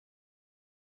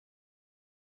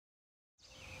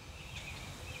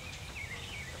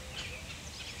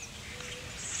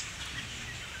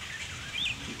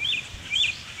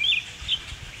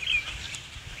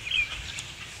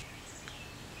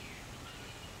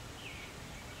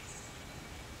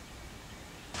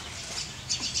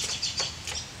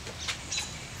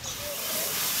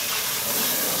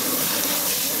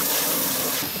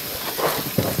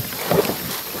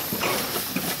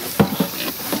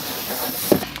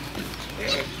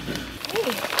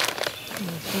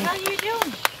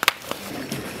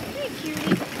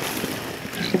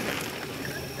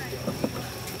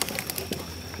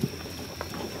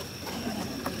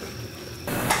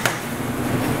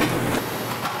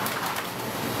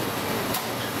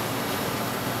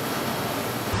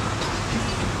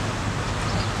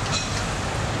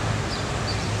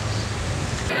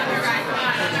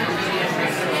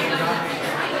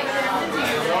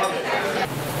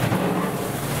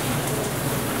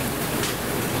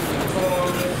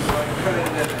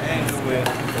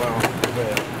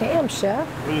Chef.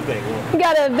 What do you think? We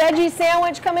got a veggie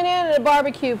sandwich coming in and a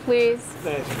barbecue, please.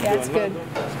 Thanks. Yeah, it's good.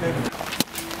 That's good.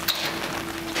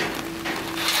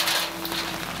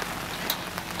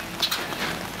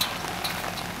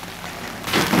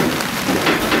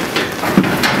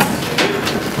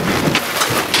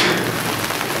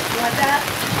 You want that?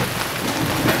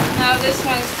 No, this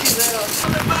one's too little.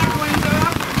 The back one's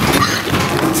up.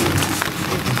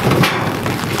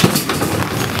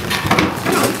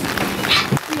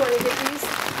 You want to get these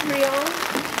 3 on?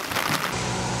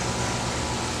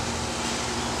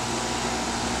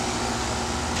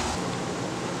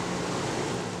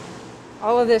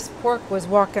 All of this pork was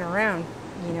walking around,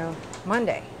 you know,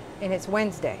 Monday, and it's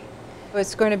Wednesday.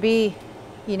 It's going to be,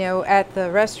 you know, at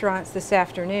the restaurants this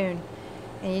afternoon,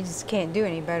 and you just can't do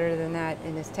any better than that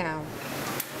in this town.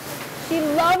 She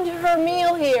loved her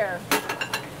meal here.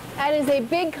 That is a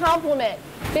big compliment.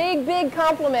 Big, big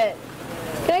compliment.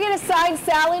 Can I get a side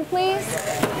salad, please?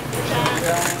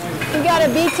 You got a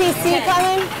BTC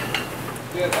coming?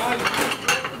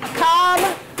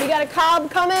 Cobb? You got a Cobb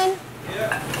coming?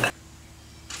 Yeah.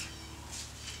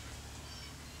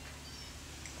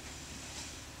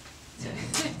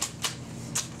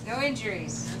 No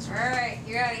injuries. All right,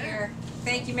 you're out of here.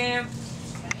 Thank you, ma'am.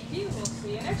 Thank you. We'll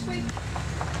see you next week.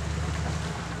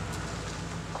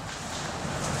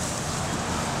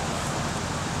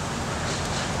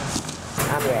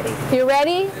 I'm ready. You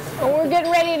ready? Well, we're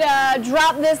getting ready to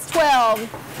drop this 12.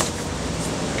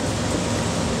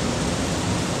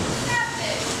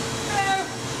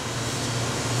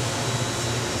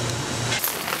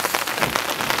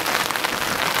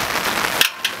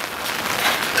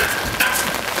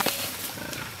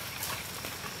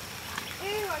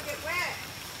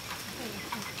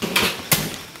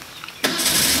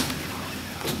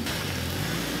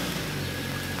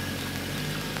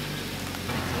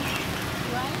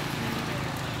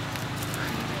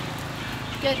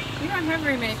 Good. We don't have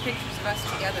very many pictures of us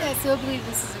together. Yeah, so I believe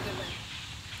this is a good one.